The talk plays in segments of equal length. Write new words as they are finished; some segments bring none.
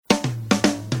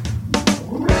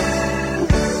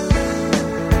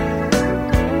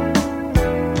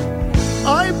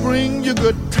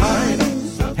Good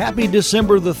Tidings. Happy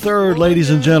December the 3rd, ladies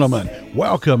and gentlemen.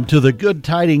 Welcome to the Good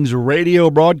Tidings radio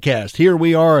broadcast. Here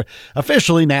we are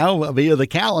officially now via the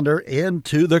calendar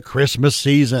into the Christmas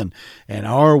season. And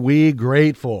are we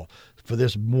grateful for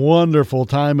this wonderful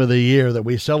time of the year that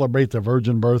we celebrate the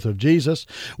virgin birth of Jesus?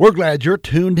 We're glad you're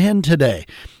tuned in today.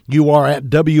 You are at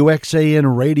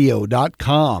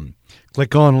WXANradio.com.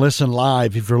 Click on Listen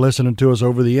Live if you're listening to us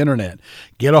over the internet.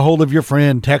 Get a hold of your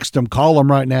friend, text them, call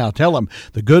them right now. Tell them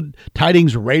the Good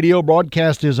Tidings radio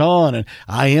broadcast is on, and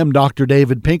I am Dr.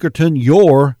 David Pinkerton,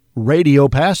 your radio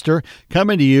pastor,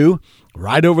 coming to you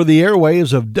right over the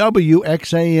airwaves of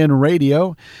WXAN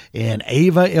Radio in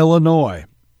Ava, Illinois.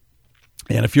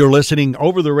 And if you're listening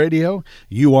over the radio,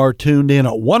 you are tuned in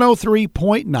at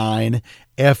 103.9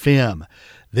 FM.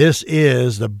 This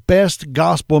is the best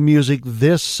gospel music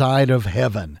this side of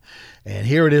heaven. And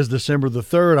here it is, December the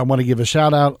 3rd. I want to give a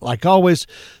shout out, like always,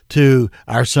 to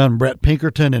our son Brett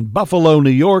Pinkerton in Buffalo,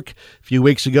 New York. A few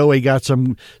weeks ago, he got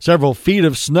several feet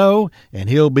of snow, and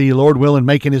he'll be, Lord willing,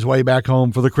 making his way back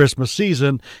home for the Christmas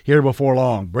season here before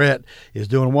long. Brett is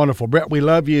doing wonderful. Brett, we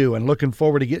love you and looking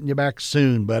forward to getting you back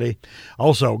soon, buddy.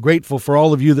 Also, grateful for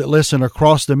all of you that listen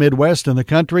across the Midwest and the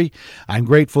country. I'm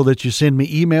grateful that you send me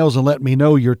emails and let me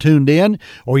know you're tuned in,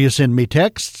 or you send me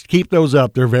texts. Keep those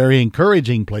up. They're very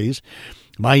encouraging, please.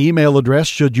 My email address,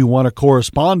 should you want to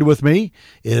correspond with me,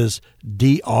 is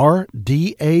DRDAVE,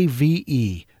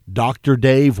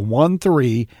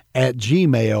 drdave13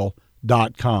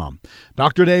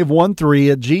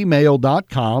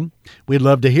 drdave13 We'd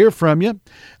love to hear from you.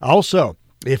 Also,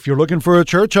 if you're looking for a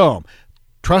church home,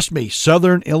 trust me,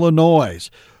 Southern Illinois'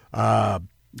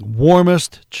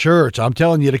 warmest church, I'm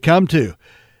telling you to come to,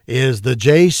 is the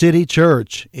J City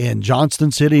Church in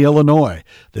Johnston City, Illinois.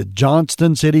 The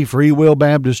Johnston City Free Will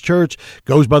Baptist Church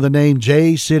goes by the name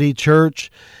J City Church,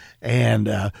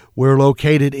 and we're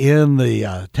located in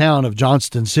the town of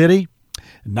Johnston City.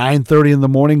 9:30 in the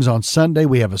mornings on Sunday,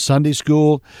 we have a Sunday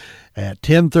school. At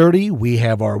 10:30, we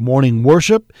have our morning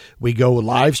worship. We go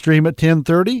live stream at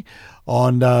 10:30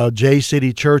 on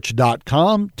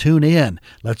jcitychurch.com. Tune in.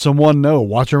 Let someone know.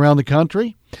 Watch around the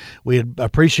country. We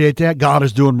appreciate that. God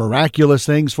is doing miraculous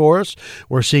things for us.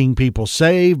 We're seeing people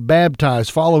saved,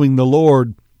 baptized, following the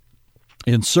Lord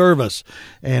in service,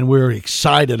 and we're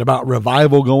excited about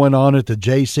revival going on at the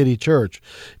J City Church.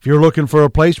 If you're looking for a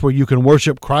place where you can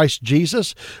worship Christ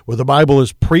Jesus, where the Bible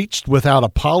is preached without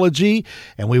apology,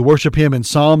 and we worship Him in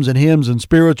psalms and hymns and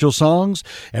spiritual songs,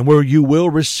 and where you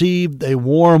will receive a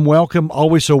warm welcome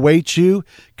always awaits you,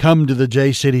 come to the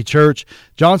J City Church,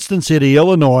 Johnston City,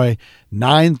 Illinois,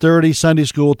 9:30 Sunday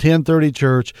school, 10:30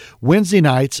 church, Wednesday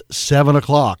nights, 7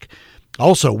 o'clock.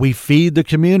 Also, we feed the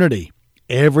community.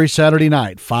 Every Saturday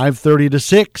night, 5:30 to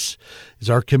 6, is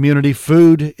our community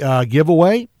food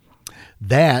giveaway.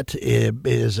 That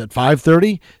is at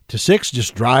 5:30 to 6.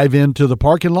 Just drive into the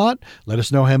parking lot. Let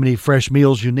us know how many fresh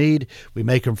meals you need. We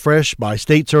make them fresh by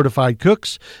state-certified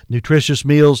cooks, nutritious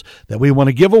meals that we want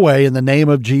to give away in the name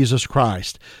of Jesus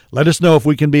Christ. Let us know if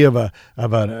we can be of a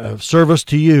service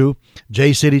to you.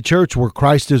 J City Church, where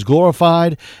Christ is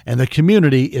glorified and the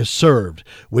community is served.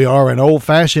 We are an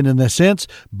old-fashioned, in the sense,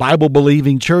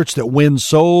 Bible-believing church that wins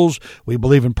souls. We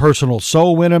believe in personal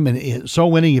soul winning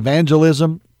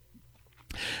evangelism,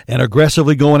 and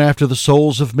aggressively going after the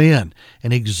souls of men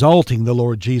and exalting the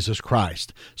Lord Jesus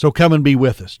Christ. So come and be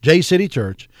with us. J City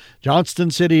Church,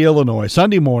 Johnston City, Illinois,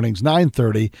 Sunday mornings,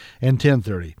 9:30 and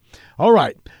 10:30. All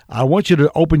right, I want you to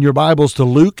open your Bibles to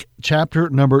Luke chapter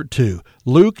number 2.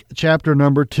 Luke chapter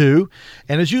number 2.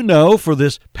 And as you know, for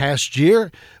this past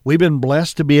year, we've been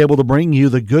blessed to be able to bring you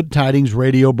the Good Tidings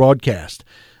radio broadcast.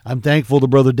 I'm thankful to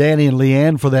Brother Danny and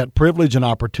Leanne for that privilege and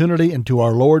opportunity, and to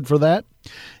our Lord for that.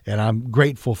 And I'm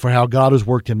grateful for how God has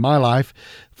worked in my life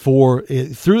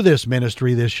through this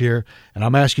ministry this year. And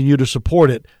I'm asking you to support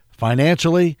it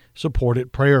financially, support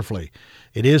it prayerfully.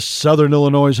 It is Southern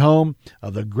Illinois' home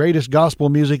of the greatest gospel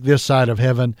music this side of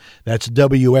heaven. That's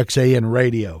WXAN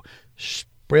Radio.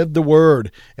 Spread the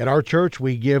word. At our church,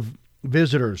 we give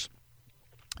visitors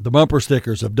the bumper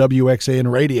stickers of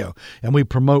WXAN Radio, and we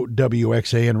promote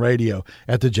WXAN Radio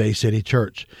at the J City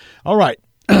Church. All right,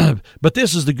 but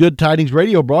this is the Good Tidings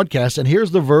radio broadcast, and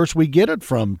here's the verse we get it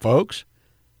from, folks.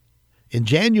 In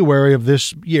January of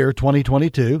this year,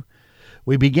 2022,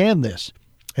 we began this,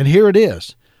 and here it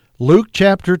is, Luke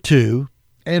chapter 2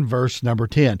 and verse number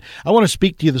 10. I want to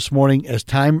speak to you this morning, as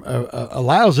time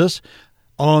allows us,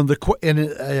 on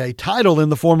a title in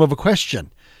the form of a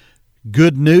question.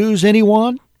 Good news,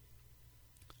 anyone?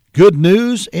 Good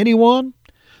news, anyone?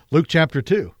 Luke chapter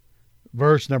 2,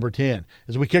 verse number 10.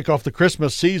 As we kick off the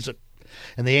Christmas season,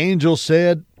 and the angel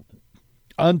said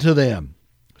unto them,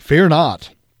 Fear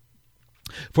not,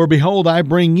 for behold, I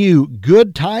bring you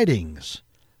good tidings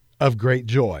of great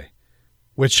joy,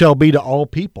 which shall be to all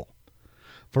people.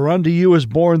 For unto you is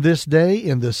born this day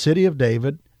in the city of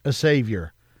David a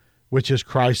Savior, which is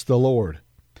Christ the Lord.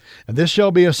 And this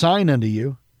shall be a sign unto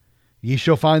you. Ye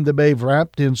shall find the babe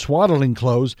wrapped in swaddling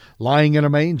clothes, lying in a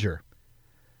manger.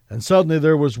 And suddenly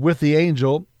there was with the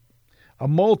angel a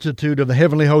multitude of the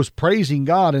heavenly host praising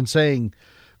God and saying,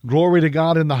 Glory to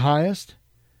God in the highest,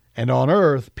 and on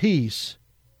earth peace,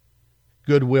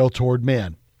 goodwill toward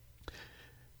men.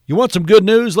 You want some good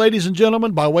news, ladies and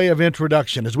gentlemen, by way of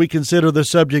introduction, as we consider the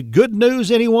subject, good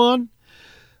news, anyone?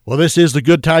 Well, this is the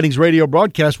Good Tidings radio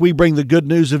broadcast. We bring the good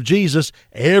news of Jesus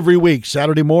every week,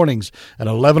 Saturday mornings at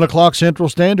 11 o'clock Central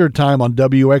Standard Time on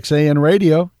WXAN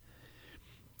Radio.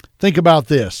 Think about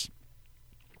this.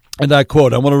 And I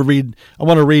quote, I want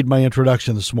to read my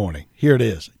introduction this morning. Here it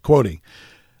is, quoting,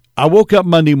 I woke up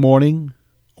Monday morning,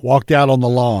 walked out on the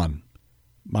lawn.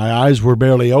 My eyes were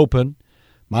barely open.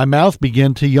 My mouth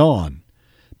began to yawn.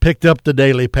 Picked up the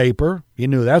daily paper. You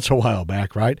knew that's a while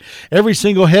back, right? Every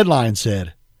single headline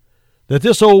said that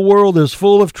this old world is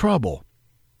full of trouble.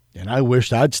 And I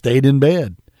wished I'd stayed in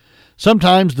bed.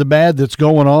 Sometimes the bad that's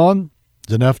going on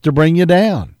is enough to bring you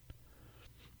down.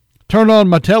 Turn on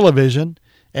my television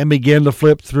and begin to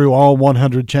flip through all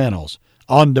 100 channels,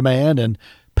 on demand and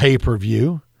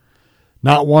pay-per-view.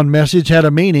 Not one message had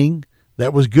a meaning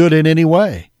that was good in any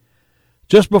way.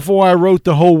 Just before I wrote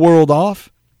the whole world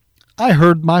off, I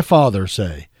heard my Father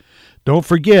say, Don't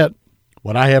forget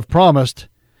what I have promised.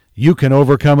 You can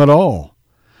overcome it all.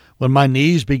 When my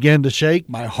knees began to shake,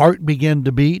 my heart began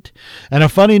to beat, and a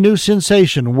funny new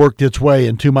sensation worked its way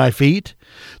into my feet.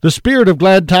 The spirit of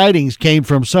glad tidings came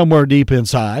from somewhere deep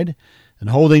inside, and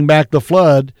holding back the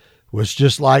flood was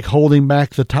just like holding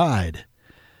back the tide.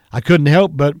 I couldn't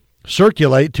help but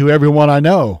circulate to everyone I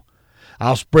know.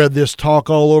 I'll spread this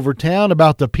talk all over town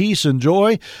about the peace and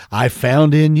joy I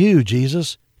found in you,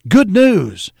 Jesus. Good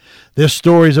news! This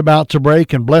story's about to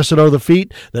break, and blessed are the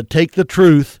feet that take the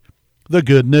truth, the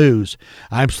good news.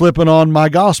 I'm slipping on my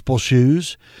gospel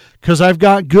shoes, 'cause I've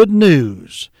got good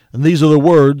news. And these are the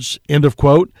words, end of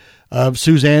quote, of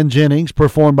Suzanne Jennings,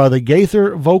 performed by the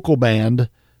Gaither Vocal Band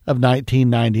of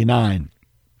 1999.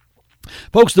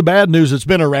 Folks, the bad news that's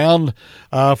been around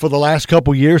for the last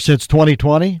couple years since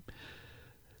 2020,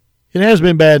 it has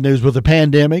been bad news with the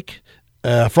pandemic,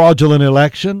 fraudulent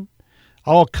election,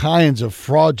 all kinds of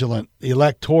fraudulent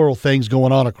electoral things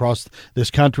going on across this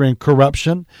country, and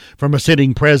corruption from a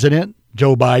sitting president,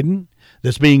 Joe Biden,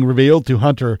 that's being revealed through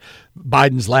Hunter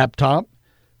Biden's laptop.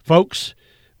 Folks,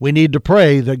 we need to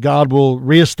pray that God will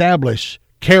reestablish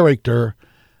character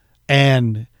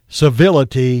and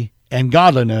civility and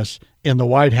godliness in the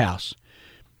White House.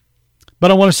 But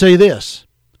I want to say this.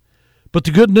 But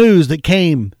the good news that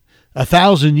came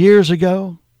 1,000 years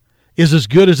ago is as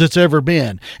good as it's ever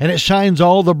been, and it shines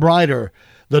all the brighter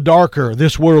the darker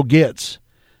this world gets.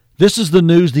 This is the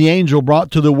news the angel brought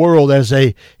to the world as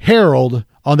a herald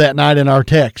on that night in our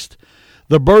text.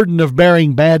 The burden of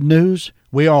bearing bad news,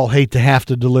 we all hate to have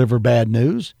to deliver bad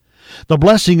news. The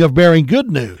blessing of bearing good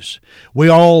news, we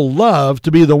all love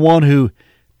to be the one who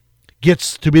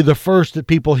gets to be the first that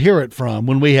people hear it from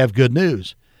when we have good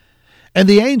news. And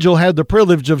the angel had the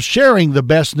privilege of sharing the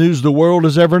best news the world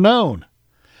has ever known.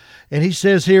 And he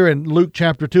says here in Luke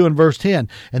chapter 2 and verse 10,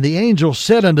 And the angel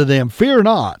said unto them, Fear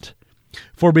not,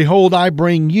 for behold, I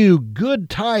bring you good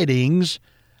tidings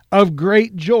of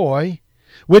great joy,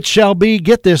 which shall be,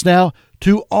 get this now,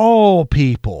 to all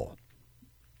people.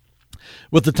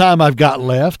 With the time I've got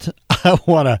left, I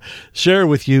want to share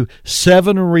with you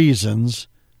 7 reasons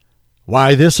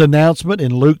why this announcement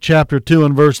in Luke chapter 2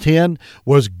 and verse 10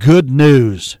 was good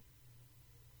news.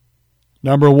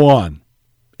 Number 1,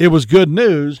 it was good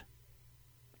news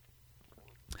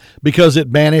because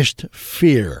it banished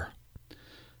fear.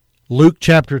 Luke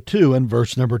chapter 2 and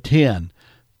verse number 10.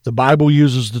 The Bible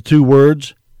uses the 2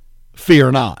 words,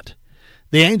 fear not.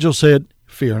 The angel said,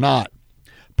 fear not.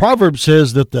 Proverbs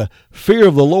says that the fear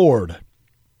of the Lord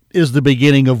is the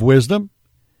beginning of wisdom.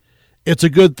 It's a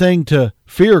good thing to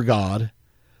fear God,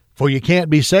 for you can't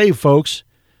be saved, folks,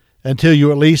 until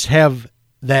you at least have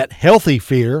that healthy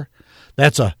fear.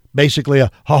 That's basically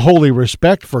a holy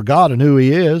respect for God and who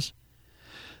He is.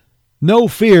 No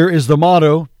fear is the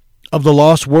motto of the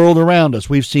lost world around us.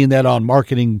 We've seen that on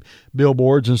marketing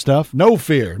billboards and stuff. No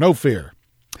fear, no fear.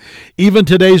 Even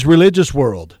today's religious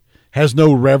world has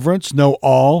no reverence, no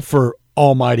awe for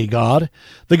Almighty God,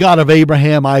 the God of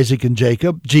Abraham, Isaac, and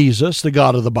Jacob, Jesus, the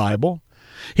God of the Bible.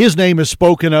 His name is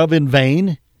spoken of in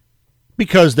vain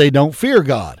because they don't fear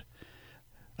God.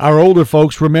 Our older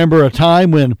folks remember a time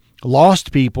when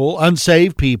lost people,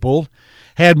 unsaved people,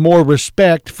 had more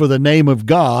respect for the name of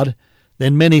God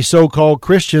than many so-called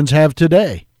Christians have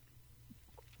today.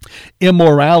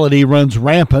 Immorality runs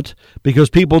rampant because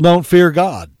people don't fear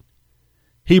God.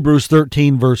 Hebrews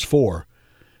 13, verse 4.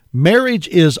 Marriage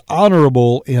is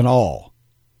honorable in all,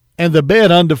 and the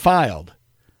bed undefiled,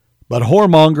 but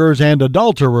whoremongers and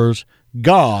adulterers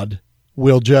God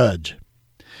will judge.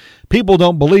 People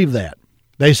don't believe that.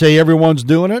 They say everyone's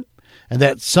doing it, and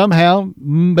that somehow,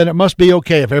 but it must be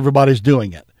okay if everybody's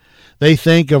doing it. They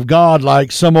think of God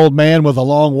like some old man with a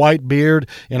long white beard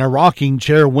in a rocking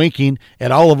chair winking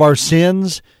at all of our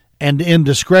sins and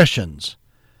indiscretions.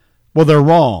 Well, they're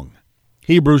wrong.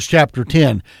 Hebrews chapter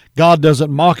 10, God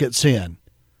doesn't mock at sin.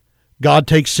 God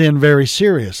takes sin very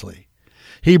seriously.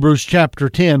 Hebrews chapter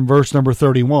 10, verse number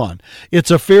 31. It's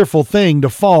a fearful thing to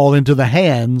fall into the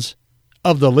hands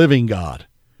of the living God.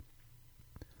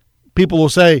 People will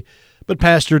say, but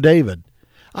Pastor David,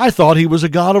 I thought he was a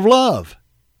God of love.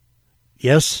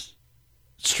 Yes,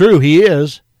 it's true, he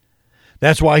is.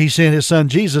 That's why he sent his son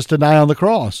Jesus to die on the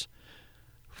cross.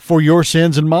 For your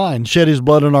sins and mine, shed his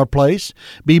blood in our place,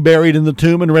 be buried in the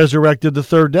tomb, and resurrected the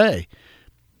third day.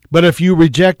 But if you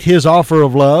reject his offer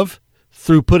of love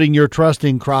through putting your trust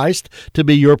in Christ to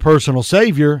be your personal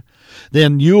Savior,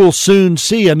 then you'll soon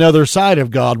see another side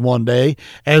of God one day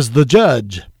as the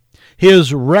judge.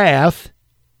 His wrath,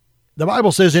 the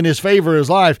Bible says, in his favor is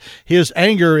life. His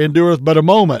anger endureth but a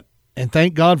moment, and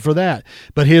thank God for that.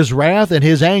 But his wrath and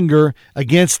his anger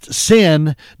against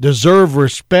sin deserve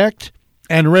respect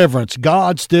and reverence.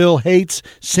 God still hates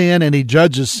sin, and he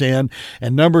judges sin.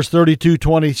 And Numbers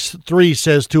 32:23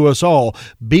 says to us all,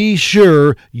 be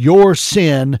sure your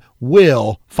sin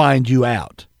will find you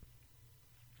out.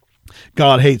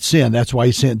 God hates sin. That's why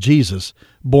he sent Jesus,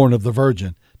 born of the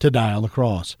Virgin, to die on the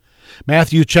cross.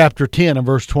 Matthew chapter 10 and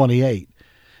verse 28.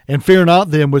 And fear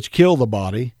not them which kill the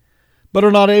body, but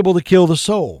are not able to kill the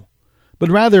soul, but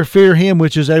rather fear him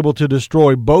which is able to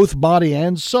destroy both body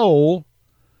and soul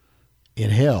in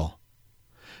hell.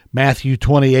 Matthew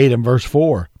 28 and verse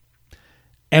 4.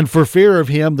 And for fear of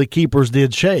him the keepers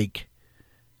did shake,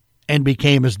 and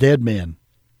became as dead men.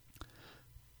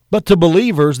 But to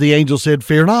believers the angel said,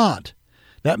 fear not.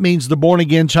 That means the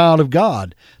born-again child of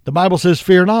God. The Bible says,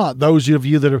 fear not, those of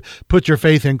you that have put your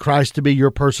faith in Christ to be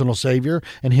your personal Savior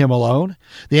and him alone.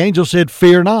 The angel said,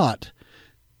 fear not.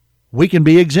 We can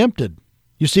be exempted.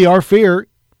 You see, our fear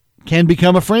can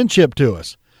become a friendship to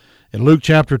us. In Luke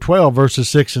chapter 12, verses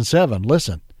 6 and 7,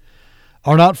 listen.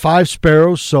 Are not 5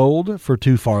 sparrows sold for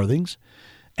 2 farthings,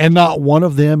 and not one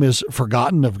of them is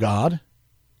forgotten of God?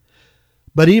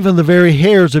 But even the very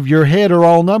hairs of your head are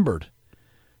all numbered.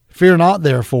 Fear not,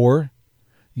 therefore,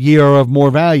 ye are of more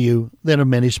value than of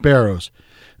many sparrows.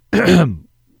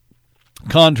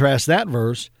 Contrast that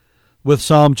verse with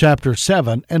Psalm chapter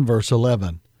 7 and verse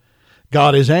 11.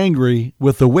 God is angry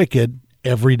with the wicked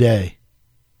every day.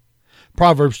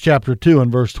 Proverbs chapter 2 and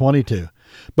verse 22.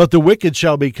 But the wicked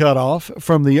shall be cut off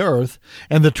from the earth,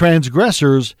 and the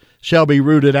transgressors shall be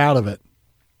rooted out of it.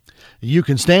 You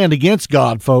can stand against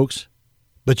God, folks,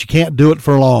 but you can't do it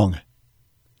for long.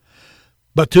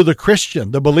 But to the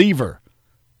Christian, the believer,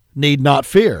 need not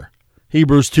fear.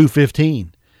 Hebrews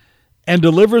 2:15. And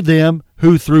delivered them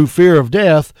who through fear of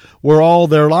death were all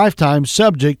their lifetime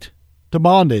subject to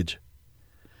bondage.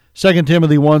 2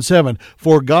 Timothy 1:7.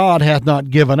 For God hath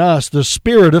not given us the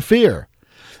spirit of fear,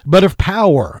 but of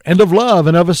power and of love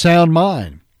and of a sound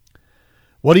mind.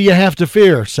 What do you have to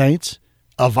fear, saints?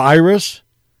 A virus?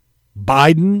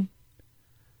 Biden?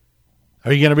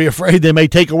 Are you going to be afraid they may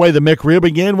take away the McRib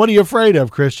again? What are you afraid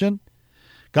of, Christian?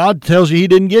 God tells you he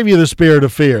didn't give you the spirit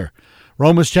of fear.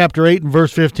 Romans chapter 8 and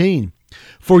verse 15.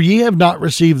 For ye have not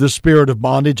received the spirit of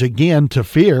bondage again to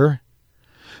fear,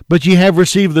 but ye have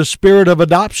received the spirit of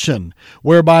adoption,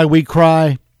 whereby we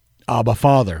cry, Abba,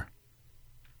 Father.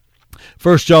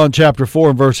 1 John chapter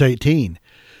 4 and verse 18.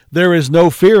 There is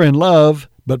no fear in love,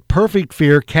 but perfect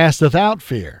fear casteth out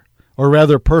fear. Or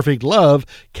rather, perfect love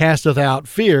casteth out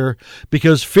fear,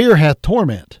 because fear hath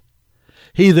torment.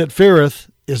 He that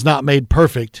feareth is not made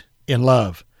perfect in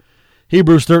love.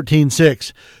 Hebrews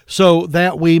 13:6. So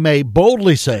that we may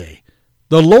boldly say,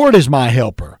 the Lord is my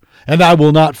helper, and I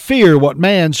will not fear what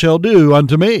man shall do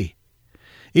unto me.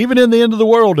 Even in the end of the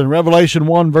world, in Revelation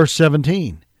 1 verse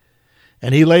 17.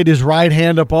 And he laid his right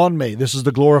hand upon me. This is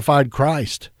the glorified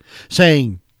Christ,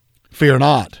 saying, fear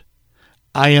not,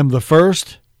 I am the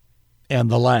first and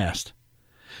the last.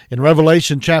 In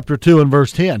Revelation chapter 2 and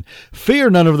verse 10, fear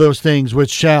none of those things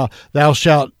which thou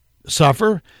shalt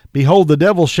suffer. Behold, the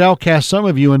devil shall cast some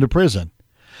of you into prison,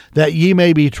 that ye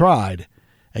may be tried,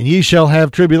 and ye shall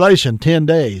have tribulation 10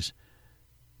 days.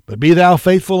 But be thou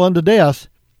faithful unto death,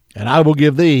 and I will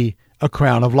give thee a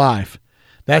crown of life.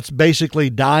 That's basically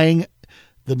the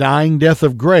dying death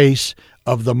of grace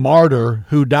of the martyr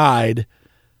who died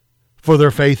for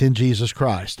their faith in Jesus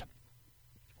Christ.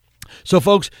 So,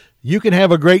 folks, you can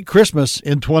have a great Christmas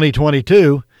in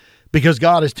 2022 because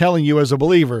God is telling you as a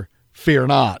believer, fear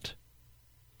not.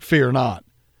 Fear not.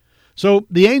 So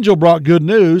the angel brought good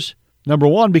news, number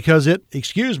one, because it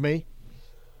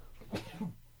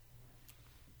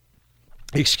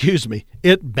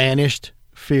banished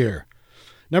fear.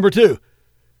 Number two,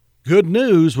 good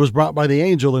news was brought by the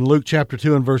angel in Luke chapter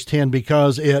 2 and verse 10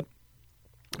 because it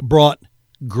brought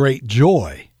great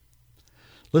joy.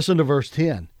 Listen to verse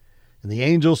 10. And the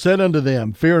angel said unto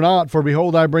them, Fear not, for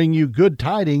behold, I bring you good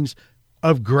tidings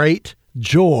of great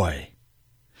joy.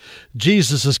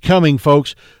 Jesus' coming,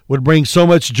 folks, would bring so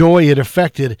much joy it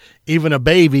affected even a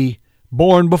baby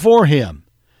born before him.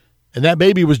 And that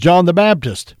baby was John the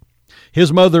Baptist.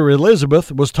 His mother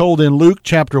Elizabeth was told in Luke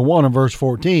chapter 1 and verse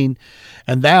 14,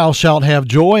 And thou shalt have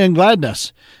joy and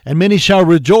gladness, and many shall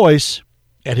rejoice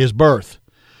at his birth.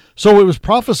 So it was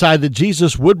prophesied that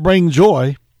Jesus would bring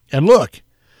joy. And look,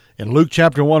 in Luke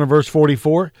chapter 1 and verse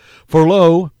 44, For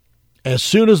lo, as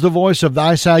soon as the voice of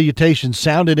thy salutation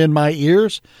sounded in my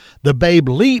ears, the babe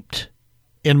leaped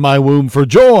in my womb for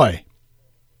joy.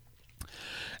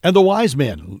 And the wise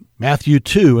men, Matthew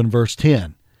 2 and verse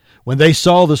 10, when they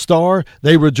saw the star,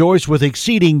 they rejoiced with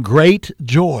exceeding great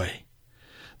joy.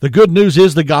 The good news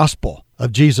is the gospel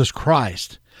of Jesus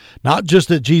Christ. Not just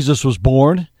that Jesus was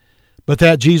born, but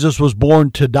that Jesus was born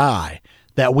to die,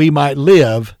 that we might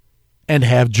live and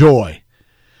have joy.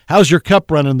 How's your cup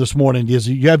running this morning? Do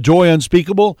you have joy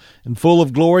unspeakable and full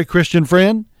of glory, Christian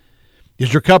friend?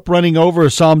 Is your cup running over,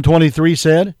 as Psalm 23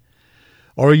 said?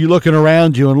 Or are you looking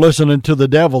around you and listening to the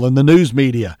devil and the news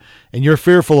media, and you're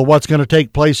fearful of what's going to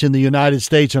take place in the United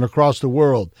States and across the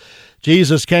world?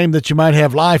 Jesus came that you might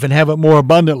have life and have it more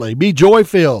abundantly. Be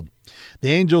joy-filled.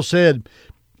 The angel said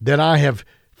that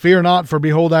fear not, for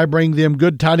behold, I bring them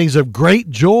good tidings of great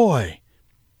joy.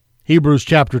 Hebrews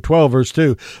chapter 12, verse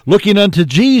 2, looking unto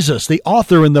Jesus, the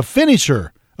author and the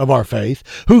finisher of our faith,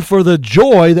 who for the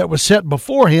joy that was set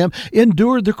before him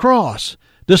endured the cross,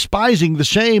 despising the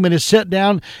shame, and is set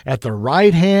down at the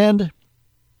right hand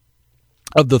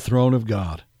of the throne of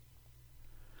God.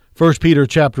 1 Peter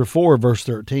chapter 4, verse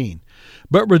 13,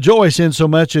 But rejoice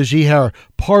insomuch as ye are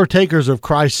partakers of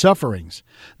Christ's sufferings,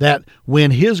 that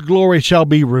when his glory shall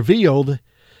be revealed,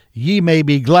 ye may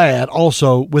be glad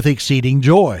also with exceeding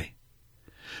joy.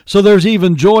 So there's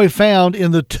even joy found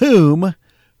in the tomb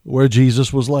where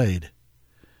Jesus was laid.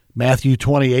 Matthew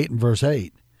 28 and verse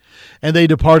 8. And they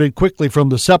departed quickly from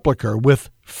the sepulchre with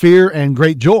fear and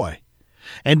great joy,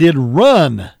 and did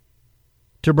run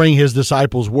to bring his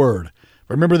disciples word.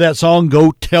 Remember that song,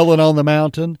 Go Tell It on the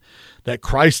Mountain? That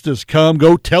Christ has come,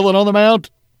 go tell it on the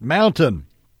mountain.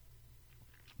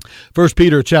 1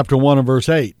 Peter chapter 1 and verse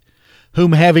 8.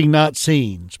 Whom having not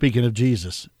seen, speaking of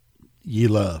Jesus, ye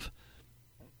love.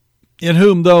 In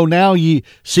whom though now ye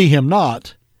see him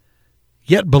not,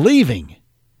 yet believing,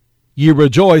 ye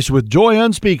rejoice with joy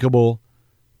unspeakable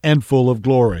and full of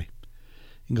glory.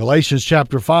 In Galatians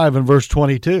chapter 5 and verse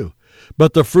 22,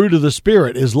 But the fruit of the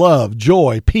Spirit is love,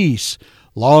 joy, peace,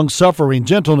 long-suffering,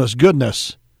 gentleness,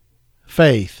 goodness,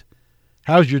 faith.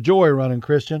 How's your joy running,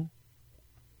 Christian?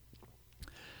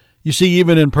 You see,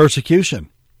 even in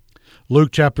persecution, Luke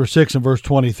chapter 6 and verse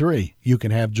 23, you can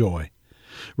have joy.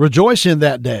 Rejoice in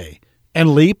that day,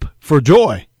 and leap for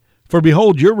joy. For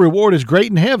behold, your reward is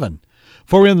great in heaven.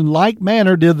 For in like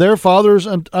manner did their fathers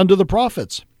unto the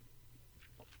prophets.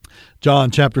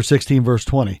 John chapter 16, verse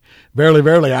 20. Verily,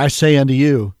 verily, I say unto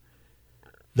you,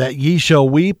 that ye shall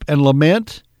weep and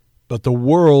lament, but the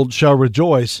world shall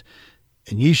rejoice,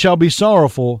 and ye shall be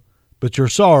sorrowful, but your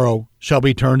sorrow shall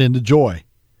be turned into joy.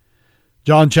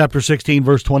 John chapter 16,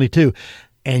 verse 22.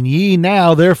 And ye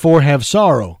now therefore have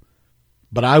sorrow,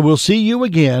 but I will see you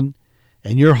again,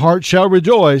 and your heart shall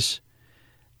rejoice,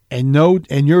 and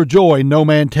your joy no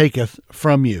man taketh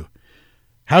from you.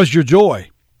 How's your joy?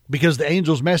 Because the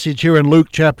angel's message here in Luke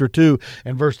chapter 2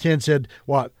 and verse 10 said,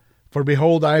 what? For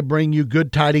behold, I bring you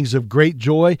good tidings of great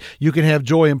joy. You can have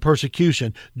joy in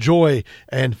persecution, joy.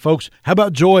 And folks, how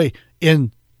about joy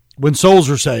when souls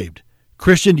are saved?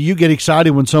 Christian, do you get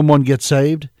excited when someone gets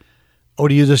saved? Or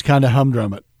do you just kind of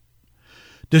humdrum it?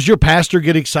 Does your pastor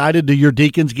get excited? Do your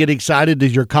deacons get excited?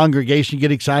 Does your congregation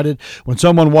get excited when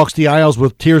someone walks the aisles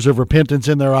with tears of repentance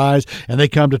in their eyes and they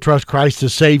come to trust Christ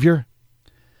as Savior?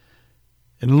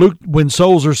 And Luke, when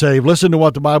souls are saved, listen to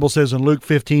what the Bible says in Luke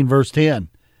 15, verse 10.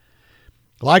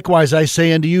 Likewise, I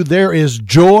say unto you, there is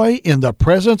joy in the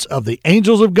presence of the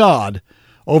angels of God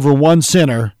over one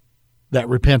sinner that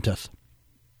repenteth.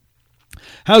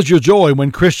 How's your joy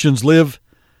when Christians live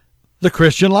the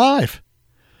Christian life?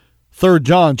 3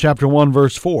 John chapter 1,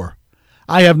 verse 4.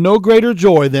 I have no greater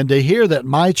joy than to hear that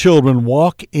my children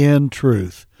walk in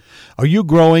truth. Are you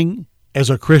growing as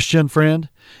a Christian, friend?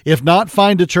 If not,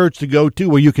 find a church to go to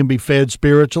where you can be fed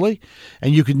spiritually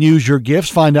and you can use your gifts,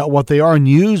 find out what they are, and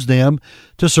use them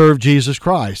to serve Jesus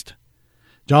Christ.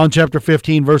 John chapter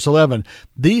 15, verse 11.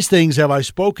 These things have I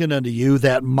spoken unto you,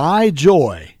 that my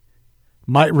joy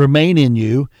might remain in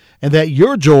you, and that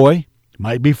your joy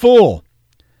might be full.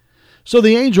 So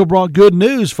the angel brought good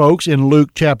news, folks, in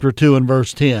Luke chapter 2 and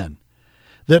verse 10,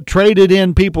 that traded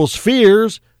in people's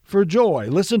fears for joy.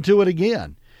 Listen to it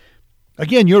again.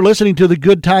 Again, you're listening to the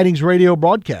Good Tidings radio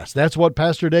broadcast. That's what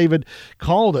Pastor David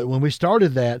called it when we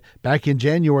started that back in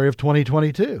January of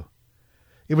 2022.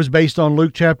 It was based on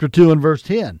Luke chapter 2 and verse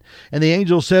 10. And the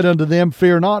angel said unto them,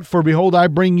 Fear not, for behold, I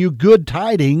bring you good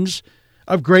tidings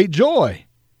of great joy,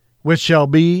 which shall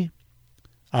be,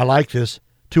 I like this,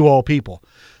 to all people.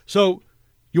 So,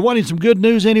 you wanting some good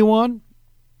news, anyone?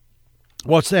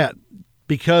 What's that?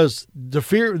 Because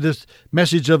this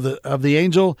message of the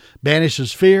angel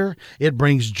banishes fear. It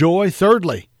brings joy.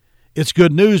 Thirdly, it's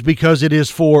good news because it is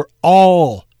for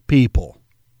all people.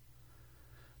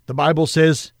 The Bible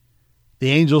says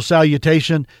the angel's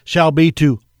salutation shall be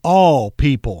to all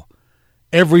people,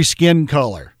 every skin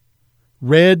color,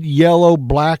 red, yellow,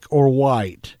 black, or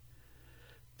white.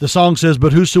 The song says,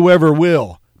 but whosoever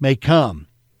will may come,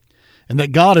 and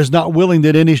that God is not willing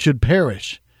that any should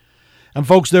perish. And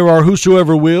folks, there are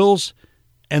whosoever wills,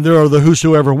 and there are the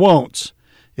whosoever won'ts.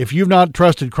 If you've not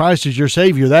trusted Christ as your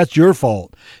Savior, that's your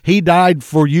fault. He died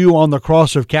for you on the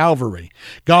cross of Calvary.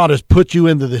 God has put you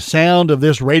into the sound of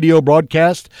this radio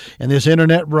broadcast and this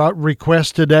internet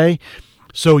request today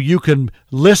so you can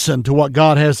listen to what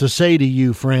God has to say to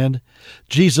you, friend.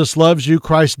 Jesus loves you.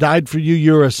 Christ died for you.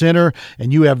 You're a sinner,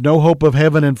 and you have no hope of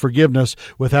heaven and forgiveness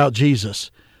without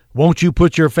Jesus. Won't you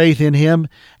put your faith in Him?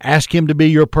 Ask Him to be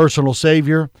your personal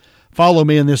Savior. Follow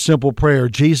me in this simple prayer.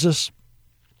 Jesus,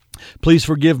 please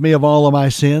forgive me of all of my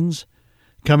sins.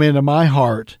 Come into my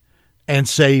heart and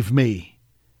save me.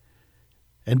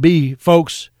 And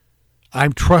folks,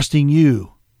 I'm trusting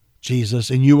you, Jesus,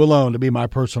 and you alone to be my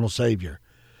personal Savior.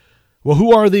 Well,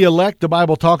 who are the elect the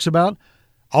Bible talks about?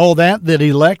 All that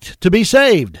elect to be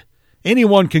saved.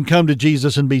 Anyone can come to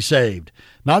Jesus and be saved.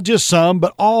 Not just some,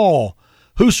 but all.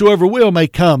 Whosoever will may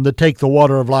come to take the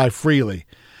water of life freely.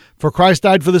 For Christ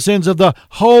died for the sins of the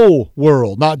whole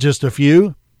world, not just a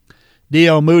few.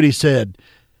 D.L. Moody said,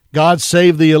 God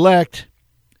saved the elect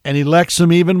and elects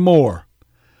them even more.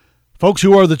 Folks,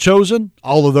 who are the chosen?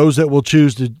 All of those that will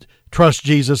choose to trust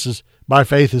Jesus by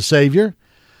faith as Savior.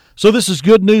 So this is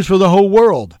good news for the whole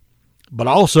world, but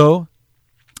also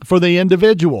for the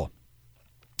individual.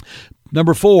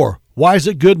 Number 4, why is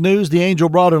it good news the angel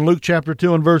brought in Luke chapter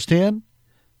 2 and verse 10?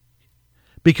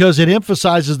 Because it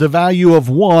emphasizes the value of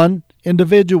one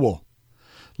individual.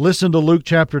 Listen to Luke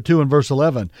chapter 2 and verse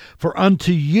 11. For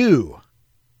unto you,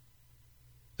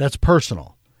 that's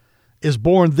personal, is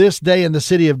born this day in the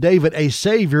city of David a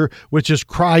Savior, which is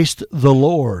Christ the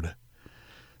Lord.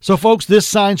 So folks, this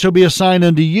sign shall be a sign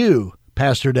unto you,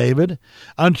 Pastor David,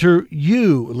 unto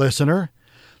you, listener.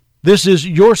 This is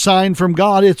your sign from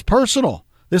God. It's personal.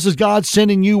 This is God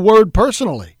sending you word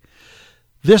personally.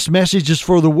 This message is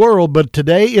for the world, but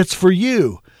today it's for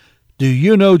you. Do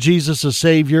you know Jesus as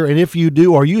Savior? And if you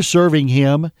do, are you serving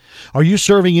Him? Are you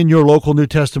serving in your local New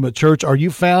Testament church? Are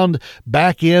you found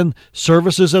back in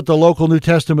services at the local New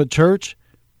Testament church?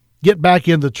 Get back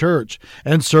in the church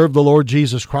and serve the Lord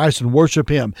Jesus Christ and worship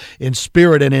Him in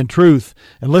spirit and in truth,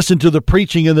 and listen to the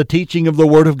preaching and the teaching of the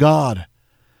Word of God.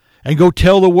 And go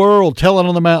tell the world, tell it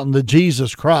on the mountain, that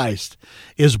Jesus Christ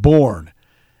is born,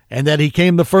 and that He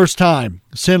came the first time,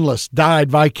 sinless, died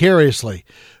vicariously,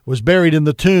 was buried in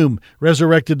the tomb,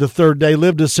 resurrected the third day,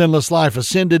 lived a sinless life,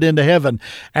 ascended into heaven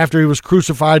after He was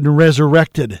crucified and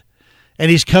resurrected.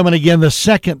 And He's coming again the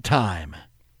second time.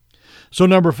 So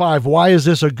number 5, why is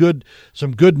this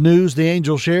some good news the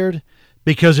angel shared?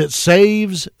 Because it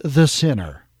saves the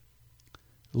sinner.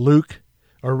 Luke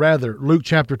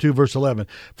chapter 2, verse 11.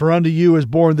 For unto you is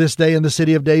born this day in the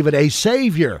city of David a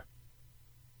Savior,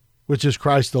 which is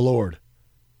Christ the Lord.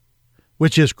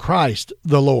 Which is Christ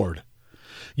the Lord.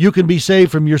 You can be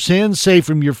saved from your sins, saved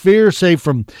from your fear, saved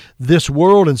from this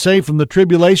world, and saved from the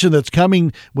tribulation that's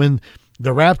coming when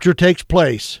the rapture takes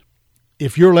place.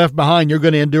 If you're left behind, you're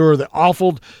going to endure the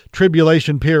awful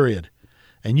tribulation period.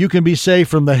 And you can be saved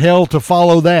from the hell to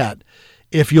follow that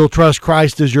if you'll trust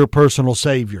Christ as your personal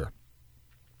Savior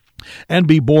and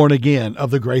be born again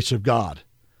of the grace of God.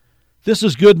 This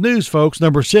is good news, folks.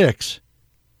 Number 6,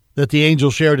 that the angel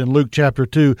shared in Luke chapter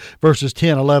 2, verses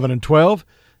 10, 11, and 12,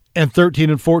 and 13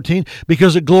 and 14,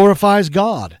 because it glorifies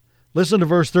God. Listen to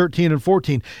verse 13 and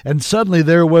 14. And suddenly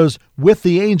there was with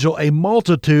the angel a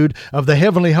multitude of the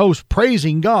heavenly host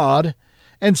praising God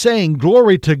and saying,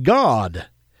 Glory to God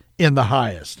in the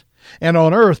highest, and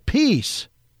on earth peace,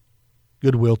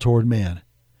 goodwill toward men.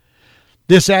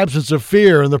 This absence of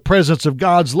fear and the presence of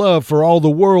God's love for all the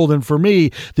world and for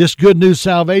me, this good news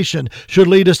salvation should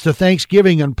lead us to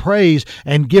thanksgiving and praise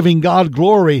and giving God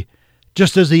glory,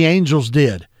 just as the angels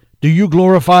did. Do you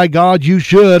glorify God? You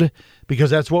should, because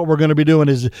that's what we're going to be doing,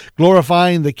 is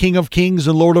glorifying the King of Kings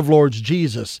and Lord of Lords,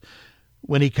 Jesus,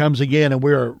 when he comes again and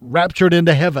we're raptured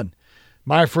into heaven.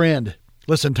 My friend,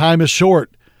 listen, time is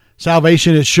short.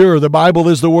 Salvation is sure. The Bible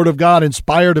is the Word of God,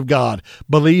 inspired of God.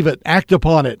 Believe it. Act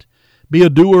upon it. Be a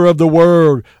doer of the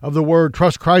Word.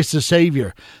 Trust Christ as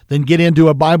Savior. Then get into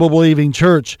a Bible-believing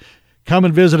church. Come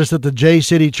and visit us at the J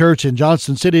City Church in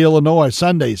Johnston City, Illinois,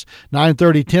 Sundays,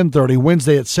 9:30, 10:30,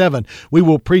 Wednesday at 7. We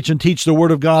will preach and teach the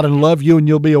Word of God and love you, and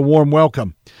you'll be a warm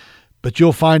welcome. But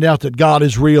you'll find out that God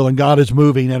is real and God is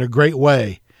moving in a great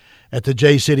way at the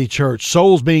J City Church.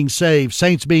 Souls being saved,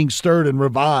 saints being stirred and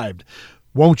revived.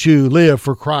 Won't you live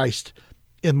for Christ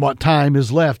in what time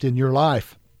is left in your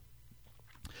life?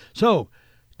 So,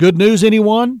 good news,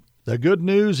 anyone? The good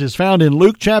news is found in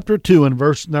Luke chapter 2 and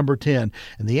verse number 10.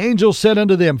 And the angel said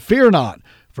unto them, Fear not,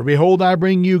 for behold, I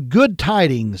bring you good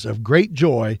tidings of great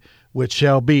joy, which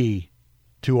shall be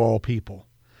to all people.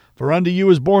 For unto you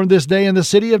is born this day in the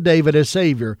city of David a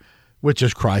Savior, which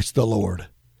is Christ the Lord.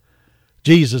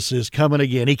 Jesus is coming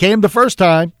again. He came the first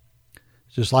time,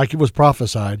 just like it was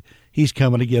prophesied. He's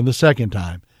coming again the second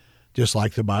time, just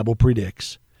like the Bible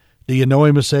predicts. Do you know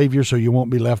him as Savior so you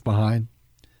won't be left behind?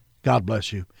 God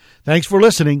bless you. Thanks for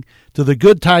listening to the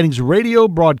Good Tidings radio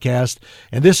broadcast,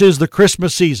 and this is the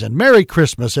Christmas season. Merry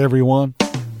Christmas, everyone.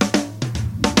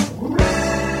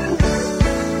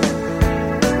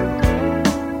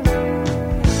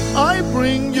 I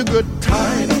bring you good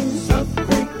tidings of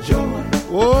great joy.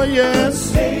 Oh, yes.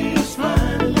 The day is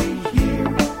finally here.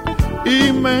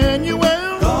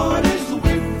 Emmanuel. God is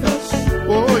with us.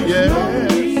 Oh, yes. No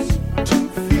need to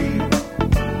fear.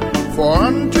 For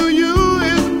unto you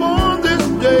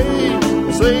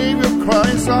Savior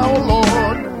Christ our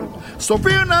Lord. So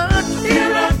fear not,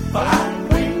 for I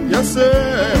bring. Yes,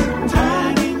 sir.